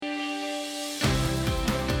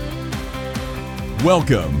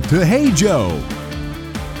Welcome to Hey Joe,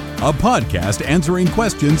 a podcast answering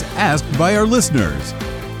questions asked by our listeners.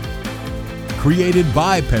 Created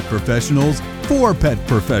by pet professionals for pet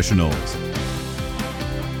professionals.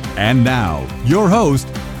 And now, your host,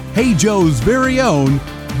 Hey Joe's very own,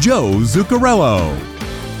 Joe Zuccarello.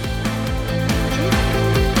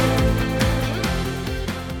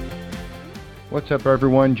 What's up,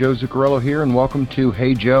 everyone? Joe Zuccarello here, and welcome to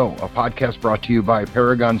Hey Joe, a podcast brought to you by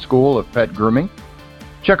Paragon School of Pet Grooming.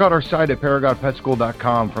 Check out our site at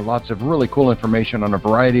paragonpetschool.com for lots of really cool information on a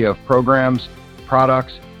variety of programs,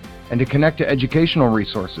 products, and to connect to educational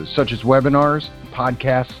resources such as webinars,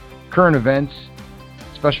 podcasts, current events,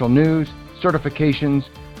 special news, certifications,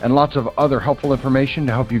 and lots of other helpful information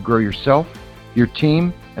to help you grow yourself, your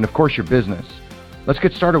team, and of course your business. Let's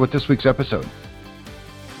get started with this week's episode.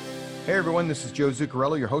 Hey everyone, this is Joe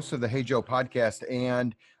Zuccarello, your host of the Hey Joe podcast.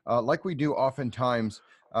 And like we do oftentimes,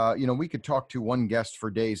 we could talk to one guest for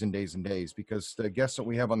days and days and days because the guests that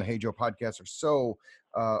we have on the Hey Joe podcast are so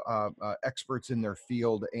experts in their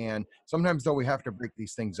field. And sometimes though we have to break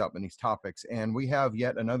these things up in these topics. And we have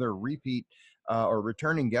yet another repeat or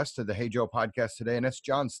returning guest to the Hey Joe podcast today, and that's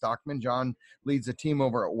John Stockman. John leads a team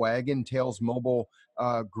over at Waggin Tails Mobile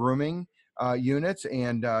Grooming units.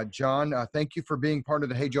 And John, thank you for being part of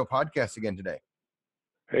the Hey Joe podcast again today.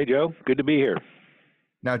 Hey Joe, good to be here.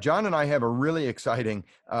 Now, John and I have a really exciting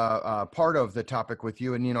part of the topic with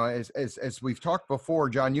you. And, as we've talked before,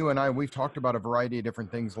 John, you and I, we've talked about a variety of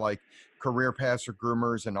different things like career paths or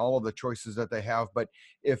groomers and all of the choices that they have. But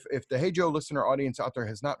if the Hey Joe listener audience out there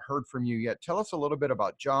has not heard from you yet, tell us a little bit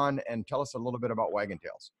about John and tell us a little bit about Waggin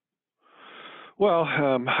Tails. Well,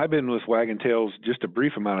 I've been with Waggin Tails just a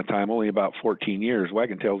brief amount of time, only about 14 years.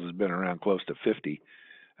 Waggin Tails has been around close to 50.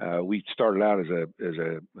 We started out as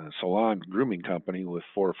a salon grooming company with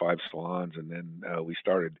 4 or 5 salons, and then we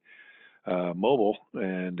started mobile,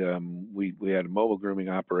 and we had a mobile grooming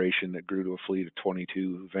operation that grew to a fleet of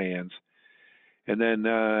 22 vans. And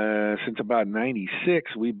then since about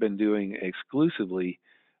 96, we've been doing exclusively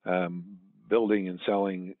building and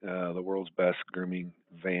selling the world's best grooming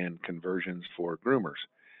van conversions for groomers.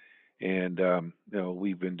 And,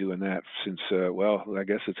 we've been doing that since, I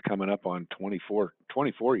guess it's coming up on 24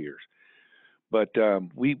 years. But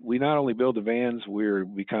we not only build the vans, we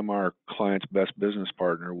become our client's best business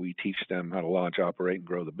partner. We teach them how to launch, operate, and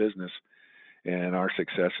grow the business. And our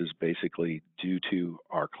success is basically due to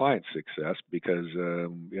our client's success because,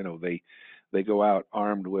 they go out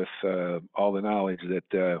armed with all the knowledge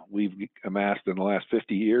that we've amassed in the last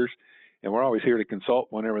 50 years. And we're always here to consult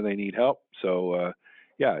whenever they need help. So,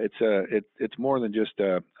 it's more than just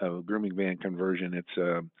a grooming van conversion. It's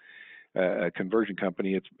a conversion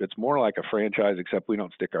company. It's more like a franchise, except we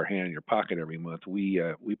don't stick our hand in your pocket every month. We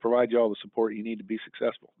provide you all the support you need to be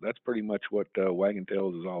successful. That's pretty much what Waggin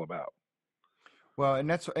Tails is all about. Well, and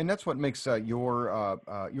that's what makes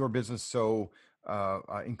your business so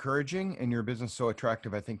encouraging and your business so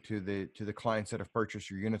attractive, I think, to the clients that have purchased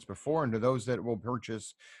your units before and to those that will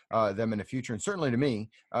purchase them in the future. And certainly to me,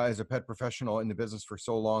 as a pet professional in the business for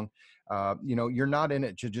so long, you're not in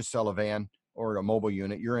it to just sell a van or a mobile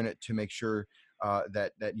unit. You're in it to make sure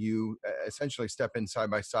that you essentially step in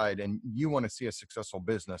side by side, and you want to see a successful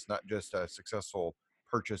business, not just a successful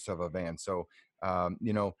purchase of a van. So,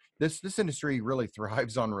 this industry really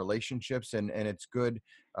thrives on relationships, and it's good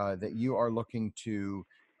that you are looking to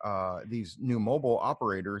these new mobile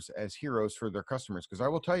operators as heroes for their customers. Because I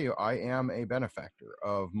will tell you, I am a benefactor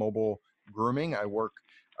of mobile grooming. I work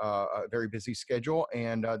a very busy schedule,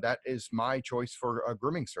 and that is my choice for a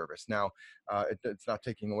grooming service. Now, it's not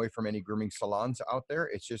taking away from any grooming salons out there.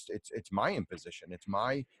 It's just it's my imposition. It's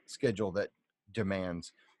my schedule that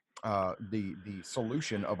demands the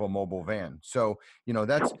solution of a mobile van. So,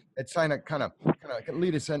 it's kind of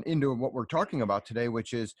lead us into what we're talking about today,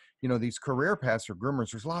 which is, these career paths for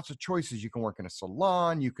groomers. There's lots of choices. You can work in a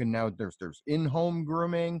salon. You can now, there's in-home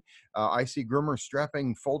grooming. I see groomers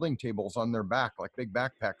strapping folding tables on their back, like big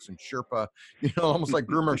backpacks and Sherpa, almost like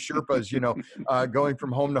groomer Sherpas, going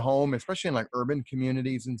from home to home, especially in like urban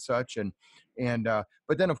communities and such.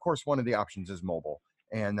 But then of course, one of the options is mobile.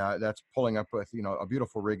 And that's pulling up with, a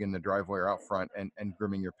beautiful rig in the driveway or out front and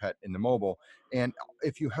grooming your pet in the mobile. And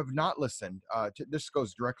if you have not listened, this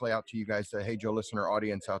goes directly out to you guys, the Hey Joe listener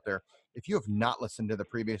audience out there. If you have not listened to the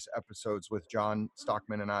previous episodes with John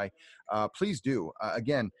Stockman and I, please do.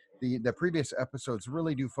 Again, the previous episodes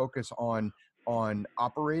really do focus on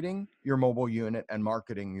operating your mobile unit and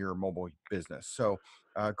marketing your mobile business. So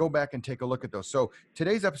go back and take a look at those. So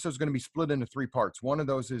today's episode is going to be split into 3 parts. One of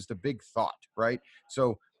those is the big thought, right?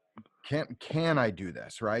 So can I do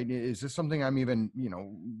this, right? Is this something I'm even,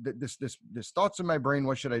 this thoughts in my brain,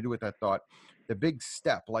 what should I do with that thought? The big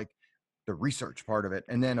step, like the research part of it,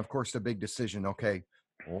 and then of course the big decision, okay,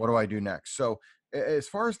 what do I do next? So as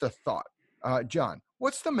far as the thought, John,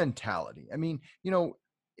 what's the mentality? I mean,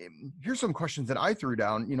 here's some questions that I threw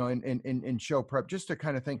down, in show prep, just to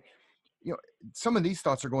kind of think, some of these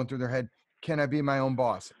thoughts are going through their head. Can I be my own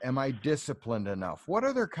boss? Am I disciplined enough? What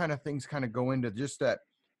other kind of things kind of go into just that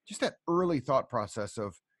early thought process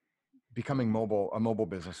of becoming a mobile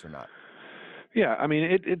business or not? Yeah, I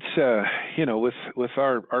mean it's with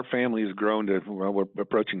our family has grown to, well, we're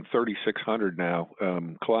approaching 3,600 now,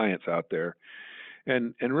 clients out there,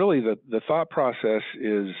 and really the thought process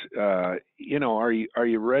is, are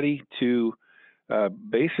you ready to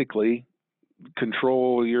basically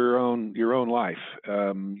control your own life?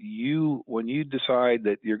 When you decide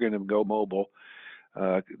that you're going to go mobile,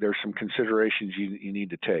 there's some considerations you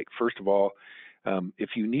need to take. First of all,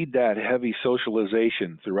 if you need that heavy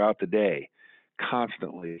socialization throughout the day,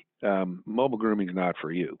 constantly, mobile grooming is not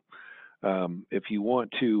for you. If you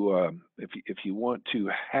want to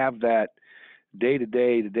have that day to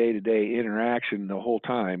day interaction the whole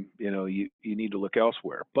time, you need to look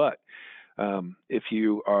elsewhere. But if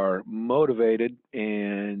you are motivated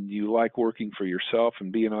and you like working for yourself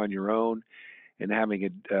and being on your own and having a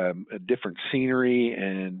different scenery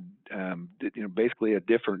and basically a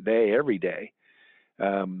different day every day,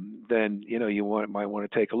 then you might want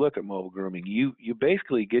to take a look at mobile grooming. You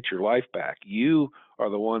basically get your life back. You are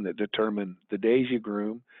the one that determine the days you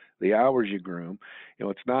groom, the hours you groom.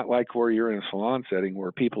 It's not like where you're in a salon setting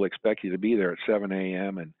where people expect you to be there at 7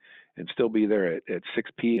 a.m. and still be there at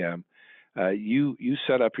 6 p.m. You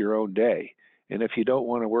set up your own day. And if you don't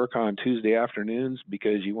want to work on Tuesday afternoons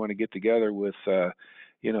because you want to get together with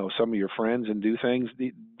some of your friends and do things,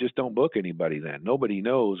 just don't book anybody then. Nobody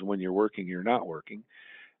knows when you're working or not working.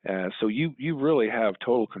 So you really have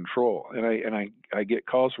total control. And I get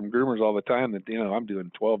calls from groomers all the time that, I'm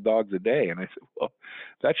doing 12 dogs a day. And I said, well,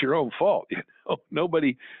 that's your own fault.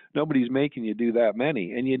 Nobody's making you do that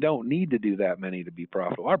many, and you don't need to do that many to be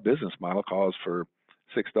profitable. Our business model calls for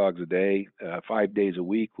 6 dogs a day, 5 days a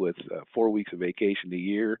week with 4 weeks of vacation a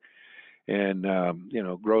year, and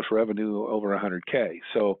gross revenue over 100K.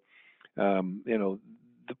 So the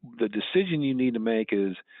decision you need to make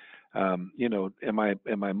is, am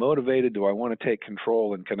I motivated? Do I want to take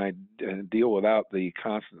control, and can I deal without the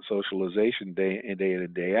constant socialization day in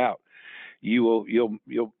and day out? You'll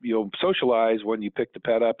socialize when you pick the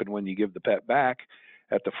pet up and when you give the pet back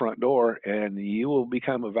at the front door, and you will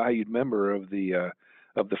become a valued member of the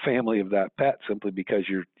family of that pet, simply because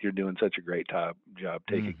you're doing such a great job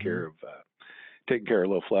taking care of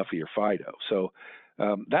little Fluffy or Fido. So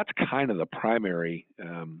that's kind of the primary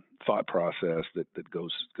thought process that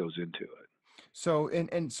goes into it. So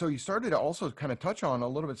so you started to also kind of touch on a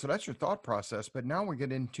little bit. So that's your thought process, but now we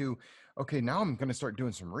get into, okay, now I'm going to start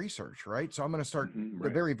doing some research, right? So I'm going to start the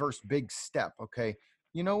very first big step. Okay,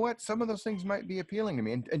 you know what? Some of those things might be appealing to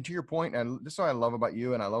me. And to your point, and this is what I love about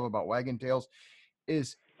you and I love about Waggin' Tails,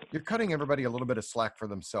 is you're cutting everybody a little bit of slack for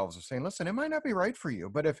themselves of saying, listen, it might not be right for you,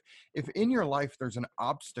 but if in your life there's an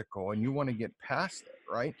obstacle and you want to get past it,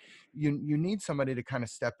 right, you need somebody to kind of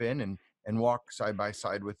step in and walk side by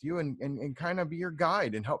side with you and kind of be your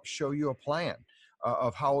guide and help show you a plan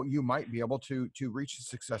of how you might be able to reach the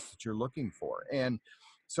success that you're looking for. And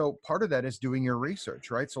so part of that is doing your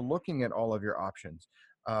research, right? So looking at all of your options.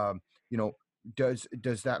 You know, does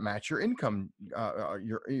that match your income,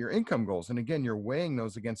 your income goals? And again, you're weighing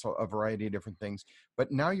those against a variety of different things.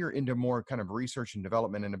 But now you're into more kind of research and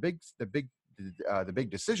development, and the big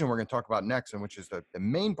decision we're going to talk about next, and which is the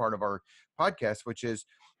main part of our podcast, which is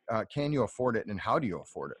can you afford it and how do you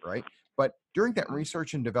afford it, right? But during that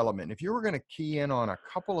research and development, if you were going to key in on a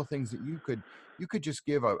couple of things that you could just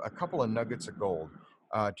give a couple of nuggets of gold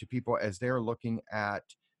to people as they're looking at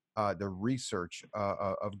the research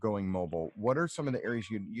of going mobile, what are some of the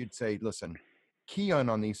areas you'd say, listen, key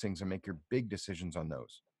on these things and make your big decisions on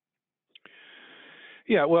those?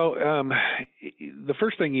 Yeah, well, the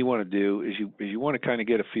first thing you want to do is you want to kind of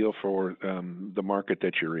get a feel for the market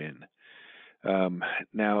that you're in.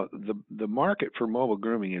 Now, the market for mobile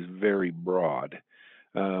grooming is very broad,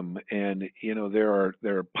 and there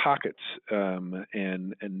are pockets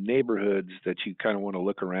and neighborhoods that you kind of want to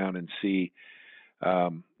look around and see,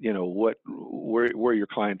 where your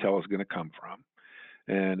clientele is going to come from.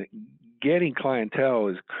 And getting clientele,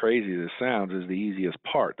 as crazy as it sounds, is the easiest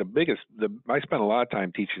part. I spend a lot of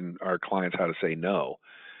time teaching our clients how to say no,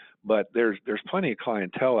 but there's plenty of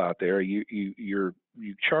clientele out there. You're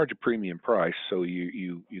you charge a premium price, so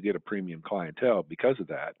you get a premium clientele because of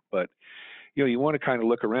that. But you want to kind of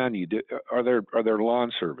look around. Are there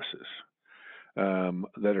lawn services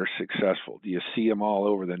that are successful? Do you see them all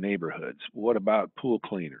over the neighborhoods? What about pool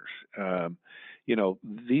cleaners?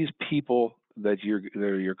 These people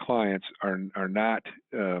they're your clients are not.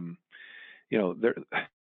 They're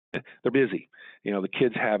they're busy. The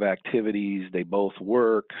kids have activities. They both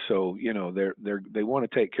work, so they want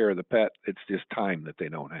to take care of the pet. It's just time that they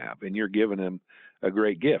don't have, and you're giving them a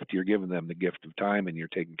great gift. You're giving them the gift of time, and you're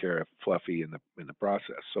taking care of Fluffy in the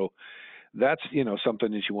process. So that's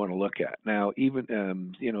something that you want to look at. Now, even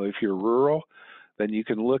if you're rural, then you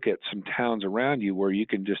can look at some towns around you where you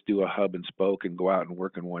can just do a hub and spoke and go out and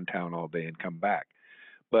work in one town all day and come back.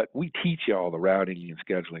 But we teach you all the routing and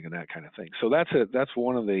scheduling and that kind of thing. So that's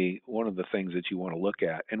one of the things that you want to look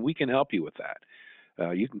at, and we can help you with that.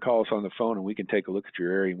 You can call us on the phone, and we can take a look at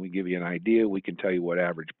your area, and we give you an idea. We can tell you what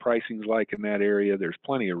average pricing's like in that area. There's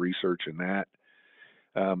plenty of research in that.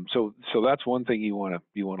 So that's one thing you want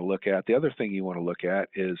to look at. The other thing you want to look at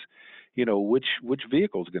is, which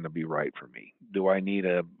vehicle is going to be right for me. Do I need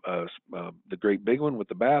the great big one with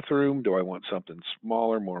the bathroom? Do I want something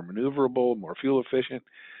smaller, more maneuverable, more fuel efficient?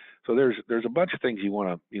 So there's a bunch of things you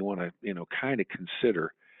want to kind of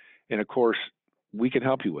consider, and of course we can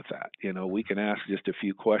help you with that. We can ask just a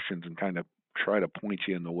few questions and kind of try to point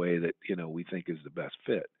you in the way that we think is the best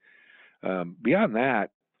fit. Beyond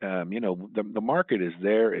that, the market is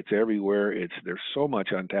there. It's everywhere. There's so much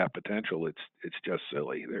untapped potential. It's just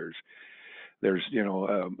silly.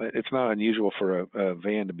 It's not unusual for a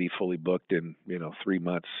van to be fully booked in 3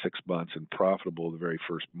 months, 6 months, and profitable the very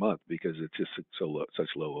first month because it's just such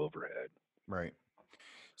low overhead. Right.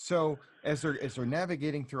 So as they're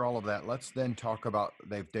navigating through all of that, let's then talk about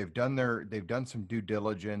they've done some due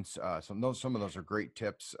diligence. Some of those are great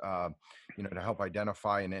tips, to help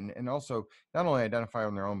identify and also not only identify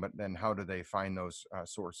on their own, but then how do they find those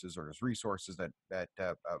sources or those resources that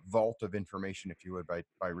vault of information, if you would,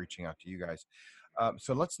 by reaching out to you guys.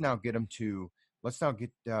 So let's now get to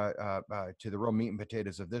the real meat and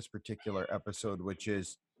potatoes of this particular episode, which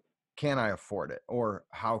is, can I afford it, or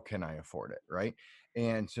how can I afford it, right?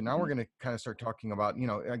 And so now we're going to kind of start talking about,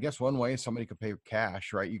 I guess one way is somebody could pay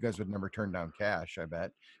cash, right? You guys would never turn down cash, I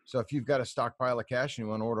bet. So if you've got a stockpile of cash and you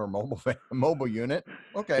want to order a mobile unit,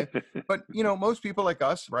 okay. But most people like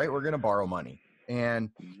us, right, we're going to borrow money,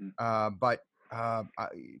 and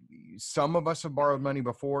some of us have borrowed money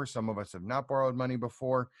before, some of us have not borrowed money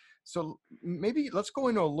before. So maybe let's go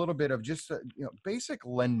into a little bit of just basic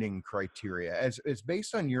lending criteria as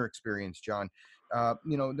based on your experience, John.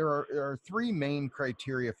 There are three main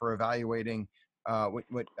criteria for evaluating what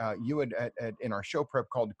you had in our show prep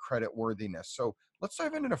called credit worthiness. So let's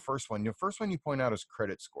dive into the first one. The first one you point out is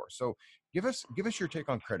credit score. So give us your take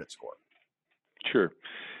on credit score. Sure.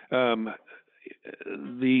 I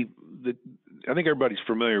think everybody's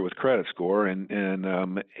familiar with credit score, and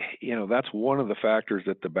that's one of the factors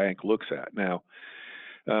that the bank looks at. Now,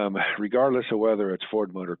 regardless of whether it's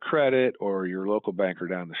Ford Motor Credit or your local banker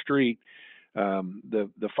down the street, the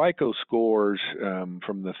FICO scores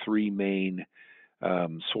from the three main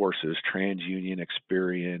sources, TransUnion,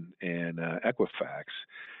 Experian, and Equifax.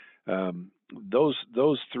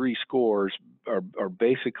 Those three scores are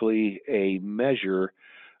basically a measure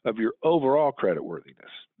of your overall credit worthiness.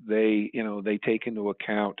 They take into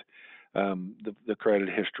account the credit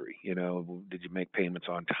history. Did you make payments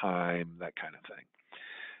on time, that kind of thing.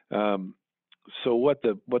 So what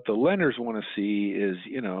the lenders want to see is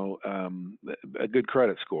a good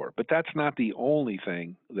credit score, but that's not the only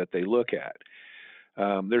thing that they look at.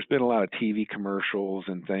 There's been a lot of TV commercials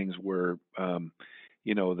and things where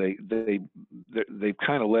they've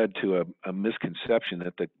kind of led to a misconception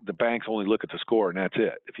that the banks only look at the score and that's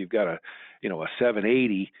it. If you've got a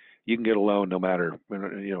 780, you can get a loan no matter,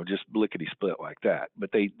 just lickety split like that.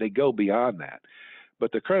 But they go beyond that.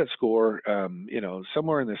 But the credit score,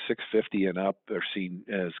 somewhere in the 650 and up are seen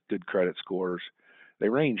as good credit scores. They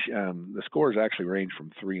range, the scores actually range from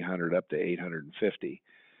 300 up to 850.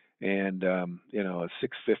 And, a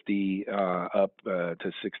 650 up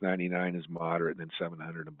to 699 is moderate, and then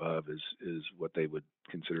 700 above is what they would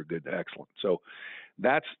consider good to excellent. So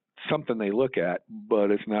that's something they look at, but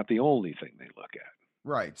it's not the only thing they look at.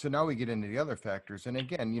 Right. So now we get into the other factors. And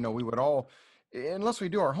again, we would all, unless we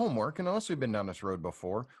do our homework and unless we've been down this road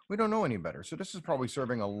before, we don't know any better. So this is probably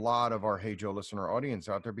serving a lot of our Hey Joe listener audience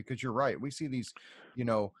out there, because you're right. We see these,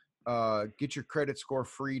 get your credit score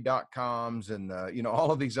free.coms and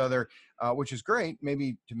all of these other, which is great,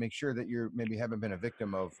 maybe to make sure that you're maybe haven't been a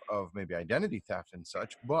victim of maybe identity theft and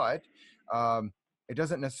such. But it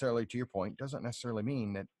doesn't necessarily, to your point, doesn't necessarily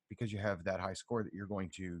mean that because you have that high score that you're going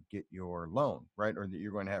to get your loan, right? Or that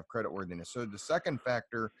you're going to have credit worthiness. So the second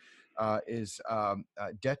factor is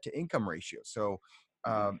debt to income ratio. So,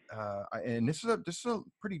 and this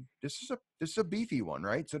is a beefy one,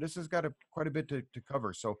 right? So this has got quite a bit to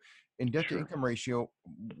cover. So in debt to Sure. income ratio,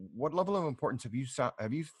 what level of importance have you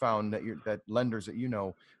found that that lenders that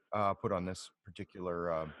put on this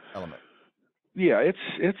particular element? Yeah,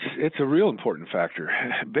 it's a real important factor.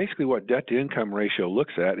 Basically, what debt to income ratio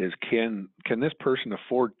looks at is can this person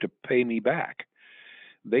afford to pay me back?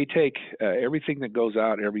 They take everything that goes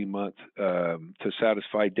out every month to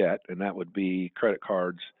satisfy debt, and that would be credit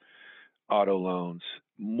cards, auto loans,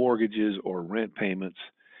 mortgages, or rent payments,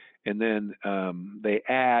 and then they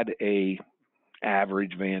add a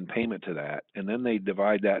average van payment to that, and then they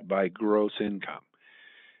divide that by gross income.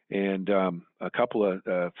 And a couple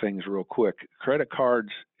of things real quick. Credit cards,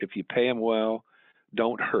 if you pay them well,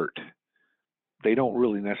 don't hurt. They don't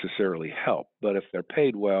really necessarily help, but if they're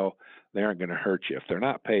paid well, they aren't going to hurt you. If they're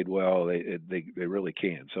not paid well, they really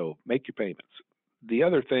can. So make your payments. The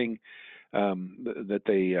other thing that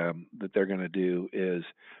they're going to do is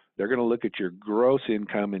they're going to look at your gross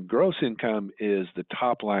income, and gross income is the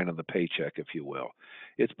top line of the paycheck, if you will.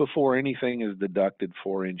 It's before anything is deducted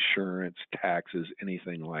for insurance, taxes,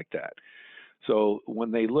 anything like that. So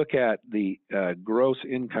when they look at the gross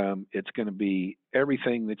income, it's going to be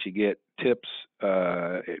everything that you get, tips,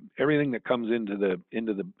 everything that comes into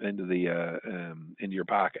your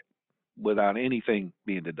pocket without anything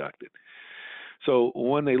being deducted. So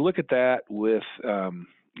when they look at that with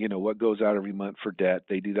what goes out every month for debt,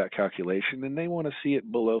 they do that calculation, and they want to see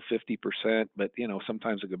it below 50%. But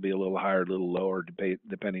sometimes it could be a little higher, a little lower,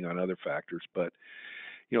 depending on other factors. But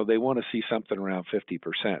they want to see something around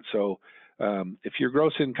 50%. So if your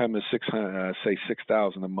gross income is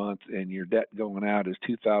 $6,000 a month, and your debt going out is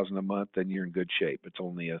 $2,000 a month, then you're in good shape. It's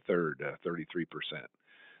only a third, 33%.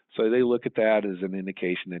 So they look at that as an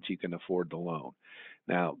indication that you can afford the loan.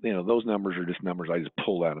 Now, those numbers are just numbers I just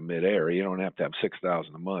pulled out of midair. You don't have to have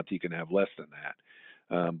 $6,000 a month. You can have less than that.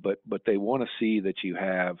 But they want to see that you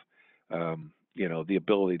have, the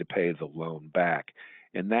ability to pay the loan back.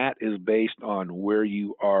 And that is based on where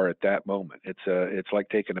you are at that moment. It's like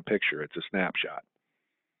taking a picture. It's a snapshot.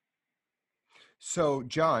 So,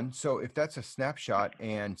 John, if that's a snapshot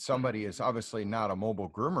and somebody is obviously not a mobile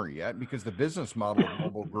groomer yet, because the business model of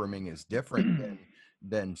mobile grooming is different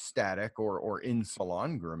than static or in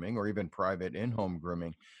salon grooming or even private in-home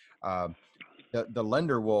grooming, the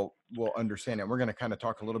lender will understand it. We're going to kind of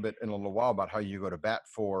talk a little bit in a little while about how you go to bat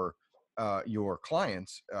for your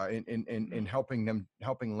clients in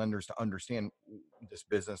helping lenders to understand this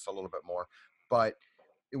business a little bit more. But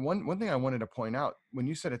one thing I wanted to point out, when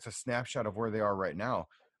you said it's a snapshot of where they are right now,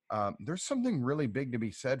 there's something really big to be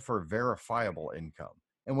said for verifiable income.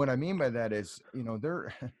 And what I mean by that is,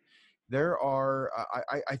 there are,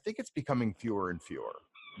 I think it's becoming fewer and fewer,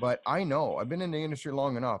 but I know I've been in the industry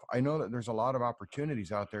long enough. I know that there's a lot of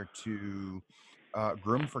opportunities out there to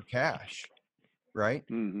groom for cash, right?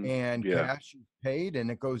 Mm-hmm. And Yeah. cash is paid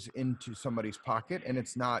and it goes into somebody's pocket and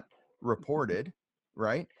it's not reported,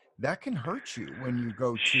 right? That can hurt you when you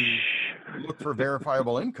go to look for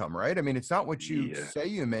verifiable income, right? I mean, it's not what you say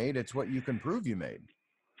you made, it's what you can prove you made.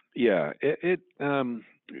 Yeah,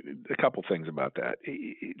 a couple things about that.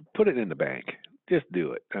 Put it in the bank. Just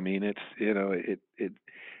do it. I mean, it's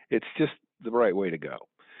just the right way to go.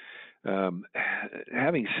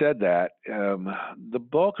 Having said that, the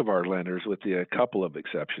bulk of our lenders, with a couple of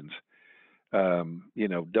exceptions,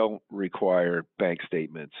 don't require bank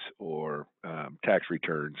statements or tax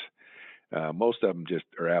returns. Most of them just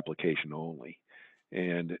are application only.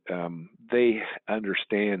 And they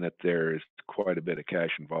understand that there is quite a bit of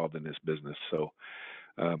cash involved in this business. So,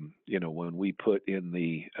 when we put in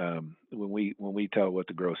when we tell what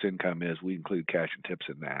the gross income is, we include cash and tips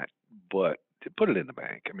in that. But to put it in the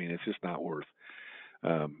bank, I mean, it's just not worth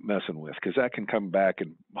messing with, because that can come back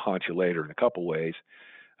and haunt you later in a couple ways.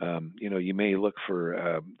 You may look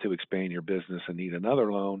for to expand your business and need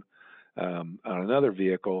another loan on another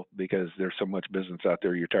vehicle because there's so much business out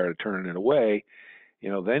there you're tired of turning it away.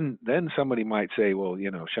 Then somebody might say, well,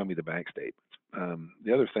 show me the bank statements.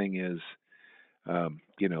 The other thing is,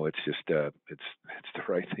 it's just it's the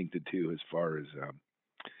right thing to do as far as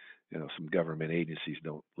some government agencies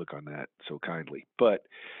don't look on that so kindly. But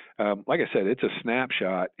like I said, it's a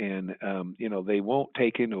snapshot, and they won't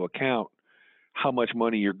take into account how much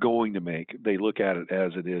money you're going to make. They look at it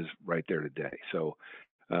as it is right there today. So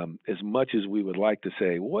as much as we would like to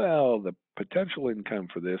say, well, the potential income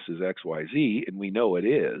for this is XYZ, and we know it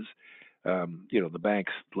is, The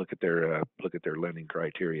banks look at their lending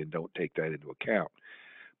criteria and don't take that into account.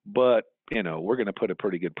 But we're going to put a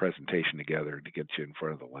pretty good presentation together to get you in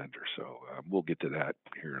front of the lender. So we'll get to that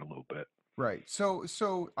here in a little bit. Right. So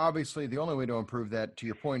obviously the only way to improve that, to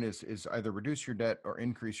your point, is either reduce your debt or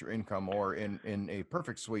increase your income, or in a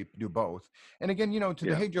perfect sweep, do both. And again, to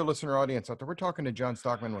the Hey Joe listener audience out there, we're talking to John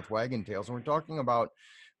Stockman with Wagon Tails, and we're talking about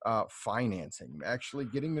financing, actually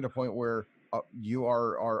getting to the point where you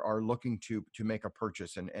are looking to make a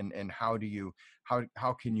purchase, and how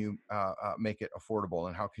can you make it affordable,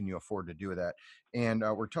 and how can you afford to do that? And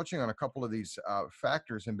we're touching on a couple of these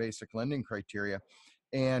factors in basic lending criteria.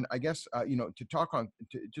 And I guess, to talk on,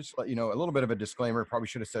 to just let you know, a little bit of a disclaimer, probably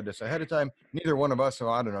should have said this ahead of time. Neither one of us, so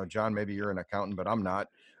I don't know, John, maybe you're an accountant, but I'm not.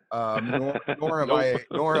 Nor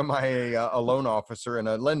am I a loan officer in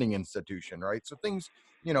a lending institution, right? So things,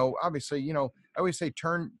 obviously, I always say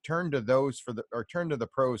turn to those turn to the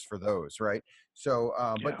pros for those, right? So,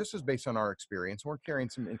 but this is based on our experience. We're carrying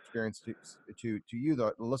some experience to you,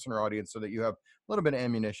 the listener audience, so that you have a little bit of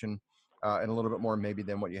ammunition. And a little bit more maybe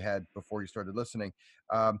than what you had before you started listening.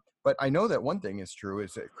 But I know that one thing is true,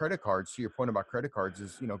 is that credit cards, to your point about credit cards,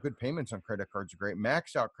 is, good payments on credit cards are great.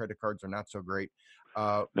 Maxed out credit cards are not so great.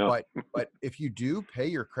 No. But if you do pay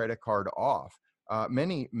your credit card off,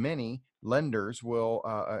 many lenders will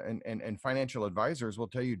and financial advisors will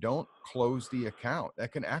tell you, don't close the account.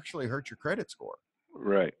 That can actually hurt your credit score.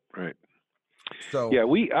 Right. So yeah,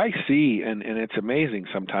 I see, and it's amazing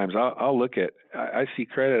sometimes. I'll look at, I see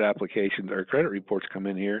credit applications or credit reports come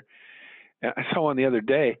in here. And I saw one the other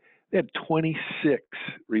day, they had 26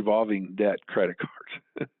 revolving debt credit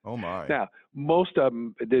cards. Oh my. Now, most of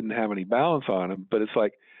them didn't have any balance on them, but it's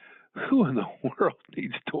like, who in the world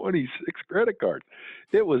needs 26 credit cards?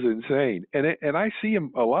 It was insane. And I see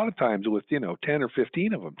them a lot of times with, 10 or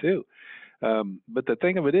 15 of them too. But the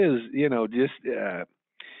thing of it is,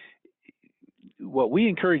 what we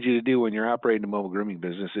encourage you to do when you're operating a mobile grooming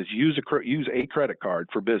business is use a credit card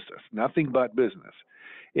for business, nothing but business.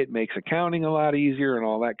 It makes accounting a lot easier and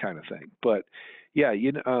all that kind of thing. But yeah,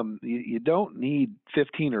 you don't need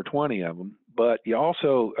 15 or 20 of them, but you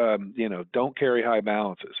also, don't carry high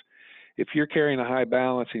balances. If you're carrying a high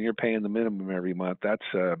balance and you're paying the minimum every month, that's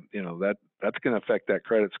going to affect that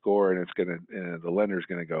credit score, and the lender's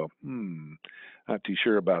going to go, not too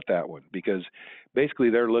sure about that one, because basically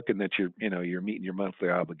they're looking that you're meeting your monthly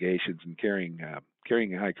obligations, and carrying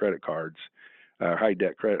high credit cards, high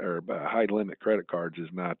debt credit or high limit credit cards is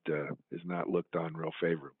not looked on real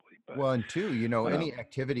favorably. But, well, and two, any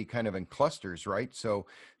activity kind of in clusters, right? So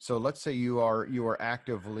let's say you are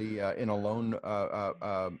actively in a loan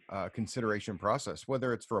consideration process,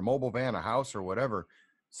 whether it's for a mobile van, a house, or whatever.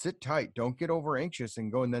 Sit tight. Don't get over anxious and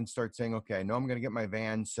go and then start saying, okay, I know I'm going to get my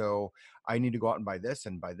van, so I need to go out and buy this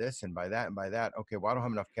and buy this and buy that and buy that. Okay, well, I don't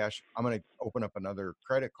have enough cash. I'm going to open up another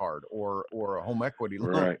credit card or a home equity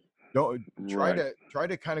loan. Right. Don't try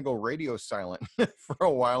to kind of go radio silent for a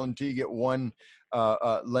while until you get one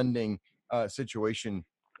lending situation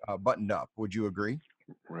buttoned up. Would you agree?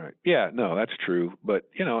 Right. Yeah, no, that's true. But,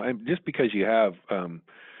 and just because you have,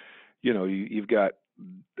 you've got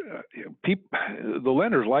people, the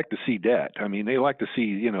lenders like to see debt. I mean, they like to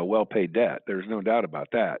see, well-paid debt. There's no doubt about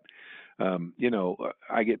that.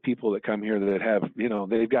 I get people that come here that have,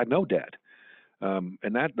 they've got no debt.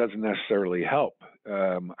 And that doesn't necessarily help.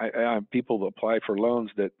 I have people that apply for loans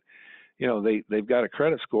that, they've got a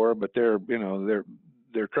credit score, but their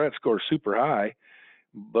credit score is super high,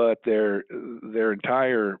 but their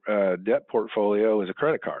entire debt portfolio is a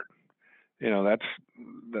credit card. That's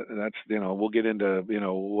we'll get into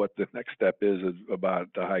what the next step is about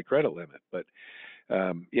the high credit limit, but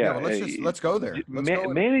well, let's go there.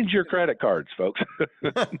 Manage your credit cards, folks.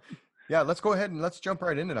 Yeah, let's go ahead and let's jump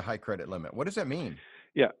right into the high credit limit. What does that mean?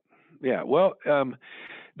 Yeah. Well,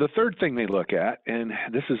 the third thing they look at, and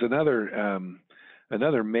this is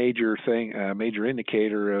another major thing, major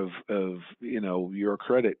indicator of your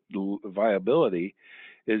credit viability,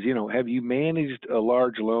 is have you managed a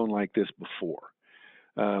large loan like this before?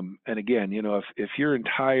 And again, if your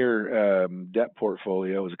entire debt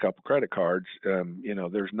portfolio is a couple credit cards,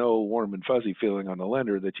 there's no warm and fuzzy feeling on the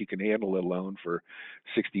lender that you can handle a loan for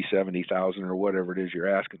 60, 70,000 or whatever it is you're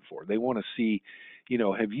asking for. They want to see,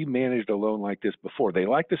 have you managed a loan like this before? They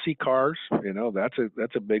like to see cars,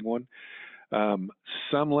 that's a big one.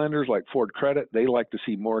 Some lenders like Ford Credit, they like to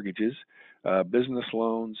see mortgages, business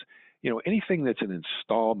loans, anything that's an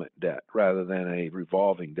installment debt rather than a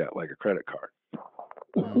revolving debt like a credit card.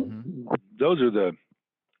 Mm-hmm. Those are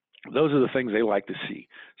the things they like to see.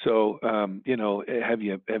 So, have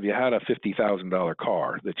you had a $50,000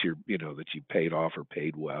 car that you paid off or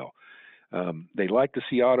paid well? They like to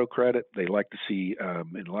see auto credit. They like to see,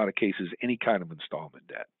 in a lot of cases, any kind of installment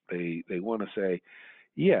debt. They want to say,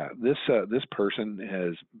 yeah, this person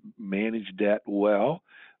has managed debt well.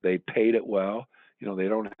 They paid it well. They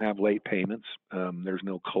don't have late payments. There's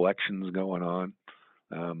no collections going on.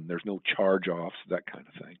 There's no charge-offs, that kind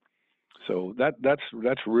of thing. So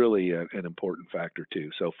that's really an important factor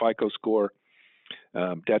too. So FICO score,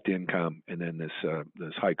 debt to income, and then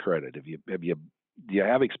this high credit. Do you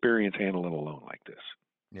have experience handling a loan like this?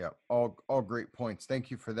 Yeah, all great points.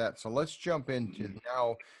 Thank you for that. So let's jump into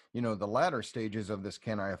now, the latter stages of this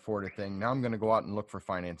can I afford it thing. Now I'm going to go out and look for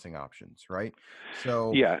financing options, right?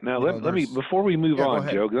 So yeah. Now let me, before we move on,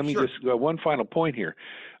 Joe, let me just one final point here.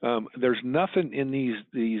 There's nothing in these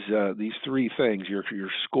three things: your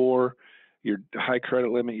score, your high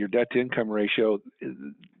credit limit, your debt to income ratio.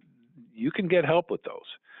 You can get help with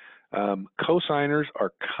those. Cosigners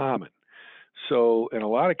are common. So in a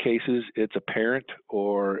lot of cases, it's a parent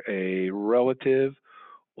or a relative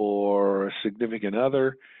or a significant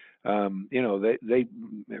other. They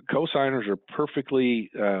cosigners are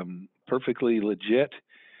perfectly legit,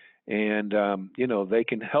 and they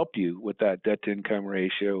can help you with that debt to income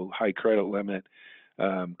ratio, high credit limit,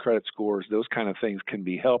 credit scores. Those kind of things can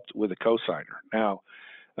be helped with a cosigner. Now,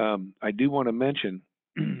 I do want to mention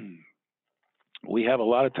we have a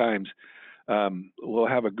lot of times. We'll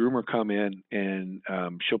have a groomer come in and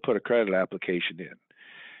she'll put a credit application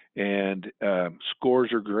in, and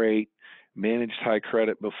scores are great, managed high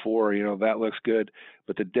credit before, that looks good,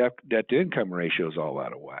 but the debt to income ratio is all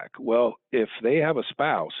out of whack. Well, if they have a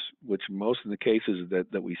spouse, which most of the cases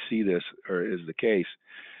that we see this or is the case,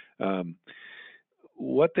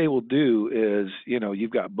 what they will do is,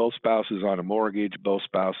 you've got both spouses on a mortgage, both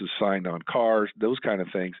spouses signed on cars, those kind of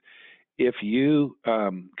things. If you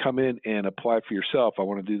come in and apply for yourself, I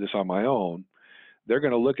want to do this on my own, they're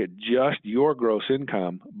going to look at just your gross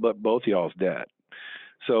income, but both y'all's debt.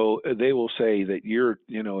 So they will say that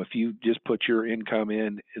if you just put your income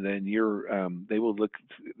in, then they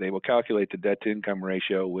will calculate the debt to income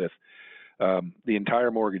ratio with the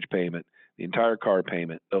entire mortgage payment, the entire car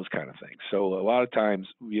payment, those kind of things. So a lot of times,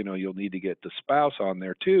 you'll need to get the spouse on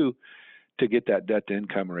there too, to get that debt to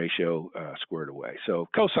income ratio squared away. So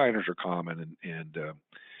cosigners are common, and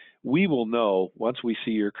we will know once we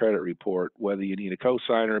see your credit report whether you need a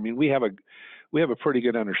cosigner. I mean, we have a pretty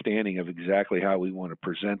good understanding of exactly how we want to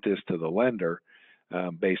present this to the lender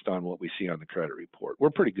based on what we see on the credit report. We're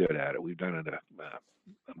pretty good at it. We've done it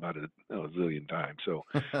about a zillion times. So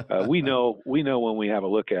we know when we have a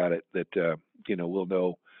look at it that we'll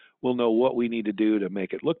know what we need to do to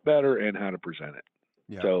make it look better and how to present it.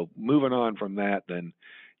 Yeah. So moving on from that, then,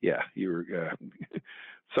 yeah, you were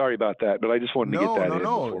sorry about that, but I just wanted to get that in.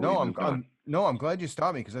 I'm glad you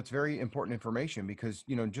stopped me, because that's very important information. Because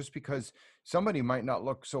just because somebody might not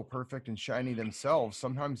look so perfect and shiny themselves,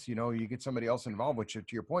 sometimes you get somebody else involved, which to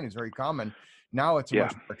your point is very common. Now it's a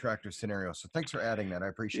much more attractive scenario. So thanks for adding that. I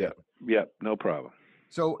appreciate it. Yeah, no problem.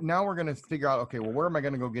 So now we're going to figure out, okay, well, where am I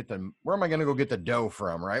going to go get the dough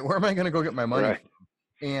from, right? Where am I going to go get my money from?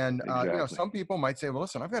 And, exactly. Some people might say, well,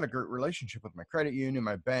 listen, I've got a great relationship with my credit union,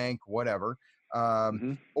 my bank, whatever.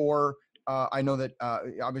 Or I know that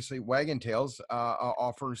obviously Wagon Tails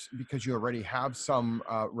offers, because you already have some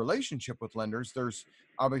relationship with lenders, there's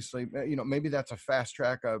obviously, maybe that's a fast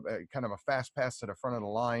track, kind of a fast pass to the front of the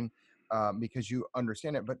line because you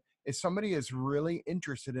understand it. But if somebody is really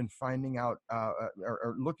interested in finding out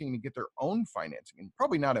or looking to get their own financing, and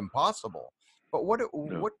probably not impossible, but what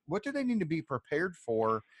do they need to be prepared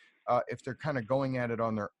for if they're kind of going at it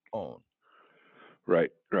on their own? Right.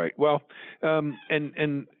 Well,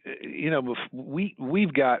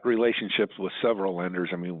 we've got relationships with several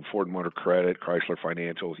lenders. I mean, Ford Motor Credit, Chrysler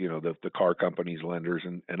Financials, the car companies, lenders,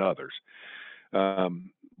 and others.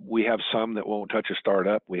 We have some that won't touch a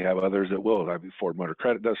startup. We have others that will. I mean, Ford Motor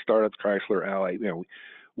Credit does startups, Chrysler, Ally.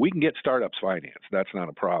 We can get startups financed. That's not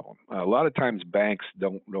a problem. A lot of times banks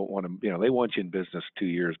don't want to, they want you in business 2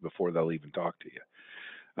 years before they'll even talk to you.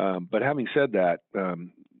 But having said that,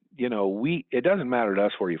 it doesn't matter to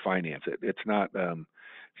us where you finance it. It's not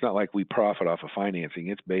like we profit off of financing.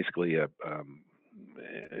 It's basically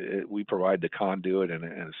we provide the conduit and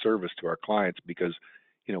a service to our clients because,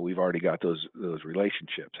 we've already got those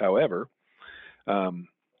relationships. However,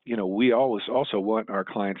 we always also want our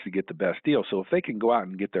clients to get the best deal. So if they can go out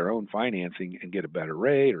and get their own financing and get a better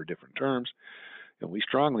rate or different terms, and we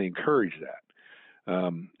strongly encourage that.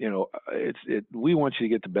 We want you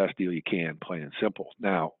to get the best deal you can, plain and simple.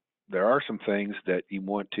 Now, there are some things that you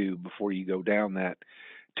want to, before you go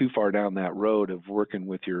too far down that road of working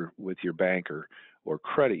with your bank or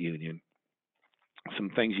credit union, some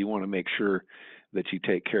things you want to make sure that you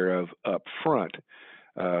take care of up front,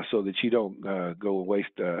 so that you don't go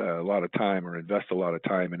waste a lot of time or invest a lot of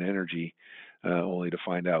time and energy, only to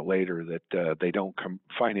find out later that they don't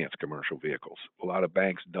finance commercial vehicles. A lot of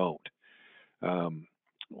banks don't.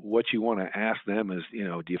 What you want to ask them is,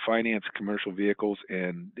 do you finance commercial vehicles,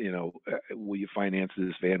 and will you finance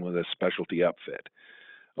this van with a specialty upfit?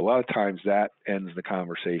 A lot of times that ends the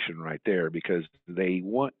conversation right there, because they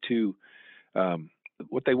want to.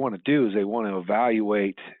 What they want to do is they want to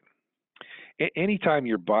evaluate. Anytime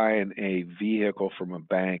you're buying a vehicle from a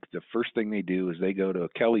bank, the first thing they do is they go to a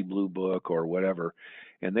Kelley Blue Book or whatever,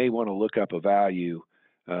 and they want to look up a value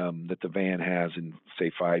that the van has in,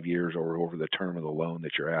 say, 5 years or over the term of the loan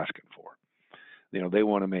that you're asking for. They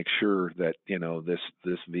want to make sure that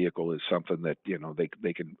this vehicle is something that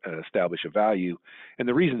they can establish a value, and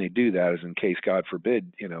the reason they do that is in case, God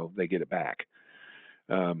forbid, they get it back.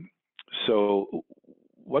 So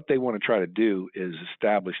what they want to try to do is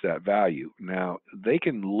establish that value. Now, they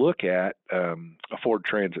can look at a Ford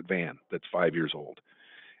Transit van that's 5 years old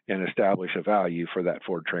and establish a value for that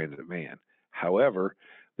Ford Transit van. However,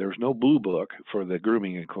 there's no blue book for the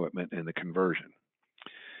grooming equipment and the conversion.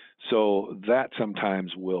 So that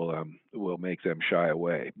sometimes will make them shy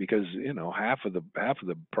away, because half of the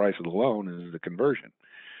price of the loan is the conversion.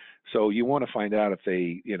 So you want to find out if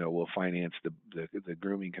they will finance the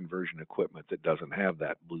grooming conversion equipment that doesn't have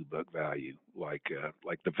that blue book value, like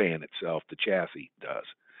the van itself, the chassis does.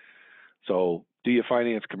 So do you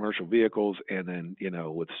finance commercial vehicles, and then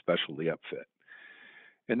with specialty upfit?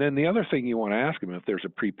 And then the other thing you want to ask them if there's a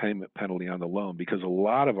prepayment penalty on the loan, because a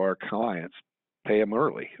lot of our clients pay them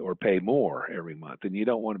early or pay more every month, and you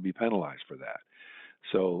don't want to be penalized for that.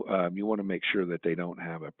 So you want to make sure that they don't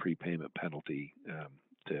have a prepayment penalty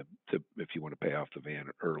to if you want to pay off the van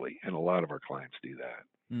early, and a lot of our clients do that.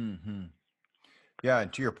 Mm-hmm. Yeah,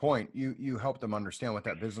 and to your point, you help them understand what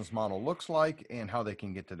that business model looks like and how they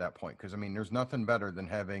can get to that point. Because there's nothing better than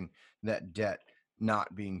having that debt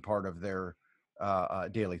not being part of their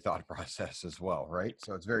daily thought process as well, right?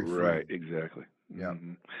 So it's very right, freeing. exactly. Yeah.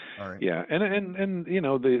 Mm-hmm. All right. Yeah, and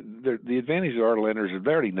the advantage of our lenders is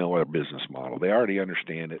they already know our business model. They already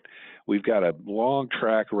understand it. We've got a long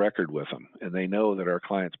track record with them, and they know that our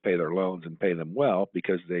clients pay their loans and pay them well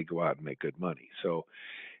because they go out and make good money. So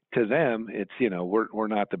to them, it's we're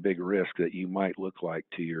not the big risk that you might look like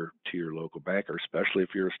to your local banker, especially if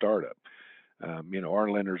you're a startup. Our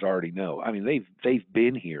lenders already know. They've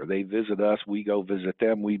been here. They visit us. We go visit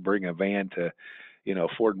them. We bring a van to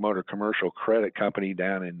Ford Motor Commercial Credit Company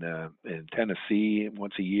down in Tennessee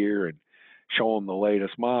once a year, and show them the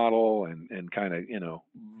latest model, and kind of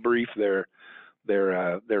brief their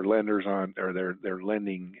lenders on, or their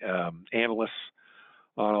lending analysts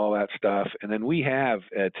on all that stuff. And then we have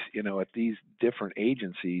at these different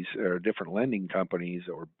agencies or different lending companies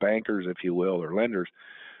or bankers, if you will, or lenders,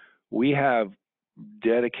 we have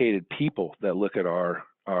dedicated people that look at our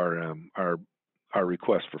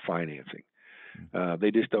request for financing.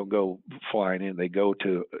 They just don't go flying in. They go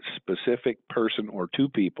to a specific person or two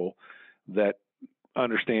people that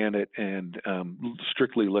understand it and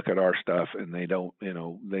strictly look at our stuff, and they don't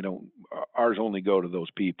ours only go to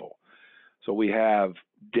those people. So we have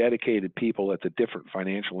dedicated people at the different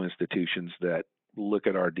financial institutions that look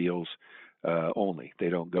at our deals only. They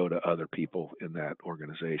don't go to other people in that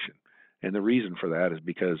organization. And the reason for that is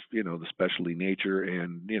because, the specialty nature,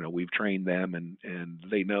 and, we've trained them, and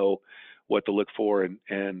they know what to look for, and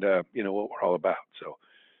what we're all about. So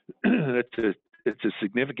it's a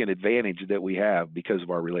significant advantage that we have because of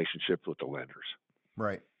our relationship with the lenders.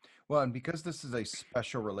 Right. Well, and because this is a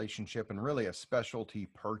special relationship and really a specialty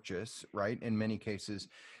purchase, right? In many cases,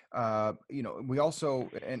 we also,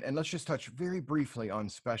 and let's just touch very briefly on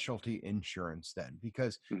specialty insurance then,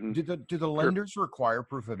 because Mm-hmm. do the lenders require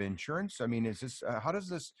proof of insurance? Is this, how does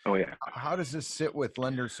this, Oh, yeah. how does this sit with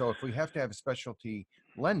lenders? So if we have to have a specialty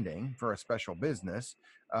lending for a special business,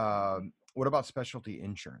 what about specialty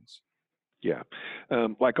insurance? Yeah.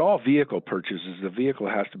 Like all vehicle purchases, the vehicle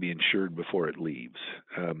has to be insured before it leaves.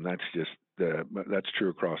 That's true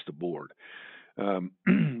across the board.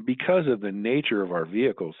 Because of the nature of our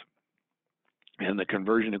vehicles and the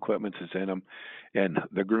conversion equipment that's in them, and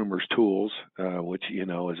the groomer's tools, which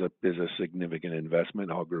is a significant investment.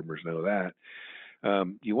 All groomers know that.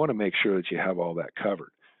 You want to make sure that you have all that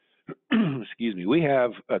covered. Excuse me. We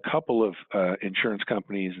have a couple of insurance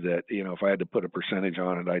companies that, if I had to put a percentage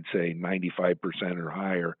on it, I'd say 95% or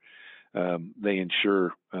higher. They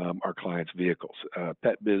insure our clients' vehicles.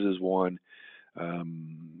 Pet Biz is one.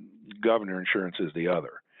 Governor Insurance is the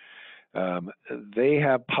other. They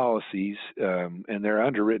have policies, and they're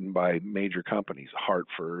underwritten by major companies,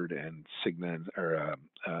 Hartford and Cigna, or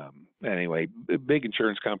anyway, big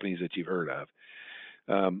insurance companies that you've heard of.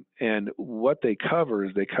 And what they cover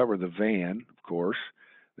is they cover the van, of course.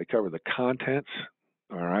 They cover the contents,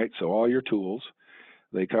 all right, so all your tools.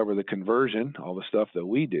 They cover the conversion, all the stuff that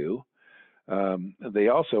we do. They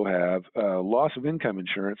also have loss of income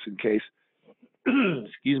insurance in case,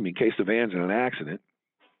 excuse me, in case the van's in an accident.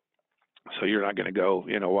 So you're not going to go,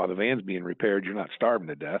 while the van's being repaired, you're not starving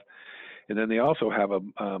to death. And then they also have a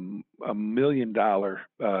 $1 million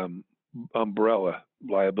umbrella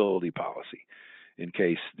liability policy in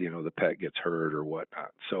case, the pet gets hurt or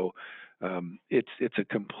whatnot. So it's a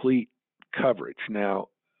complete coverage. Now,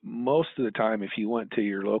 most of the time, if you went to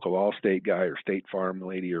your local Allstate guy or State Farm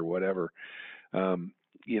lady or whatever,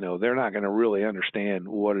 they're not going to really understand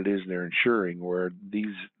what it is they're insuring, where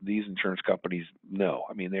these insurance companies know.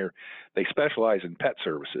 I mean, they specialize in pet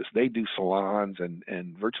services. They do salons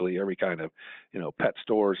and virtually every kind of, pet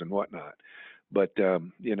stores and whatnot. But,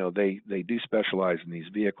 they do specialize in these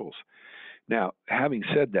vehicles. Now, having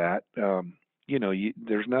said that,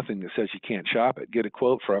 there's nothing that says you can't shop it. Get a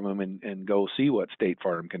quote from them and go see what State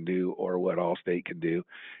Farm can do or what Allstate can do.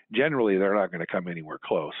 Generally, they're not going to come anywhere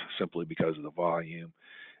close, simply because of the volume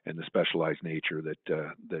and the specialized nature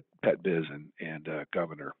that Pet Biz and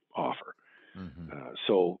Governor offer. Mm-hmm.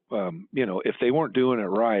 So, if they weren't doing it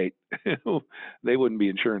right, they wouldn't be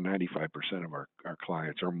insuring 95% of our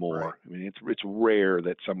clients or more. Right. I mean, it's rare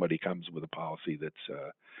that somebody comes with a policy that's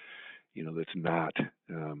that's not,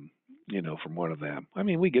 from one of them. I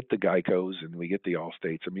mean, we get the Geicos and we get the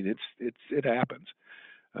Allstates. I mean, it happens,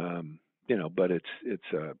 but it's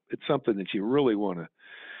something that you really want to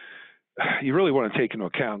take into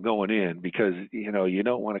account going in, because, you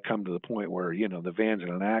don't want to come to the point where, the van's in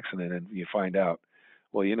an accident and you find out,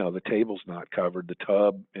 well, the table's not covered, the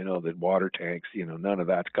tub, the water tanks, none of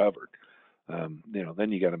that's covered.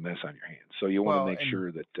 Then you got a mess on your hands. So you want to make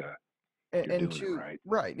sure that, you're doing it right.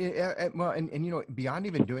 Right. Well, and beyond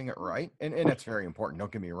even doing it right, and that's very important. Don't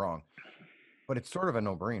get me wrong, but it's sort of a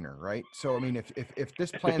no-brainer, right? So, I mean, if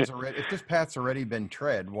this path's already been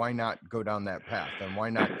tread, why not go down that path? And why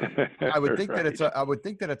not? I would think Right.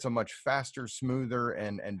 that it's a much faster, smoother,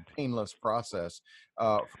 and painless process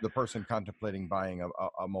for the person contemplating buying a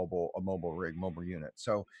mobile rig, mobile unit.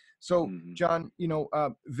 So, Mhm. John,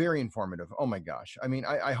 very informative. Oh my gosh. I mean,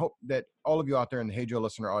 I hope that all of you out there in the Hey Joe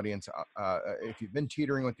listener audience, if you've been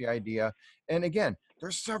teetering with the idea, and again,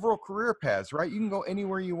 there's several career paths, right? You can go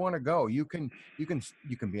anywhere you want to go. You can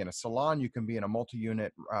be in a salon. You can be in a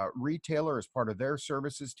multi-unit retailer as part of their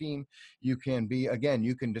services team. You can be, again,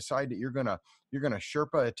 you can decide that you're gonna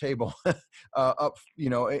Sherpa a table up,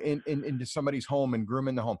 into somebody's home and groom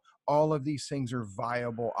in the home. All of these things are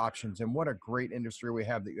viable options, and what a great industry we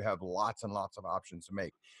have that you have lots and lots of options to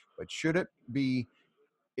make. But should it be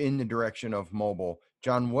in the direction of mobile,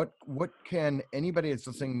 John, what can anybody that's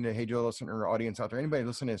listening to Hey Joe listener audience out there, anybody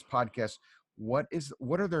listening to this podcast, what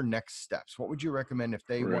are their next steps? What would you recommend if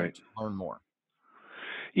they want Right. to learn more?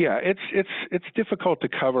 Yeah, it's difficult to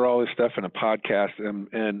cover all this stuff in a podcast,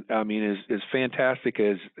 and I mean, as fantastic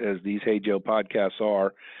as these Hey Joe podcasts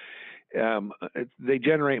are, they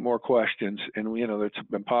generate more questions, and it's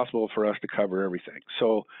impossible for us to cover everything.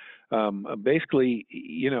 So basically,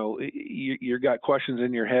 you got questions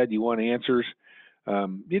in your head, you want answers.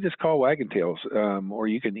 You just call Wagentails, or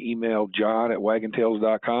you can email John at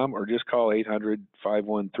wagentails.com, or just call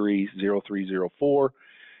 800-513-0304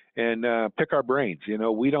 and pick our brains.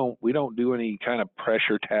 We don't do any kind of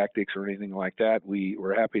pressure tactics or anything like that.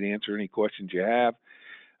 We're happy to answer any questions you have.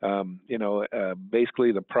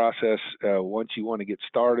 Basically the process, once you want to get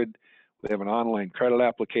started, we have an online credit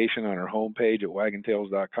application on our homepage at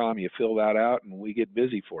wagentails.com. You fill that out and we get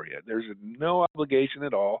busy for you. There's no obligation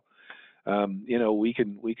at all. We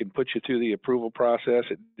can put you through the approval process.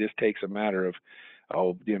 It just takes a matter of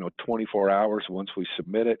 24 hours once we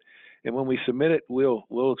submit it. And when we submit it, we'll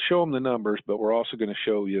show them the numbers, but we're also going to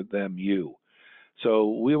show them you. So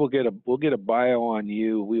we'll get a bio on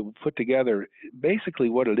you. We will put together basically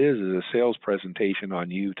what it is a sales presentation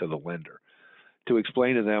on you to the lender, to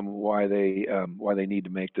explain to them why they need to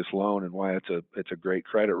make this loan and why it's a great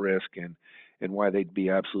credit risk, and why they'd be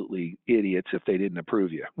absolutely idiots if they didn't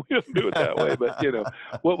approve you. We don't do it that way, but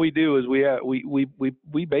what we do is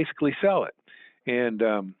we basically sell it, and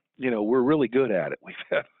we're really good at it. We've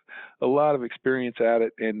had a lot of experience at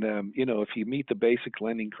it, and if you meet the basic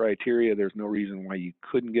lending criteria, there's no reason why you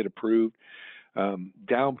couldn't get approved.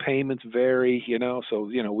 Down payments vary, so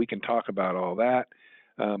we can talk about all that.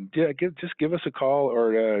 just give us a call,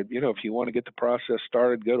 or if you want to get the process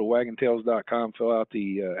started, go to wagontails.com, fill out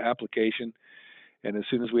the application, and as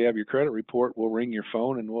soon as we have your credit report, we'll ring your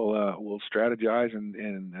phone and we'll strategize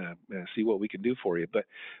and see what we can do for you. But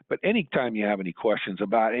anytime you have any questions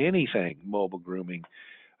about anything mobile grooming,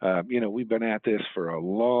 we've been at this for a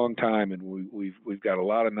long time, and we've got a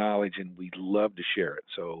lot of knowledge, and we'd love to share it.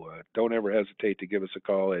 So don't ever hesitate to give us a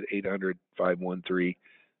call at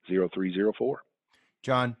 800-513-0304.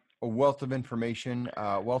 John, a wealth of information,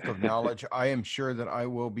 wealth of knowledge. I am sure that I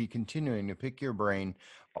will be continuing to pick your brain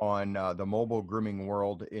on the mobile grooming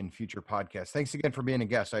world in future podcasts. Thanks again for being a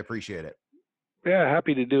guest. I appreciate it. Yeah,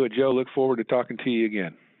 happy to do it, Joe. Look forward to talking to you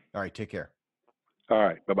again. All right, take care. All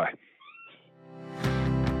right, bye-bye.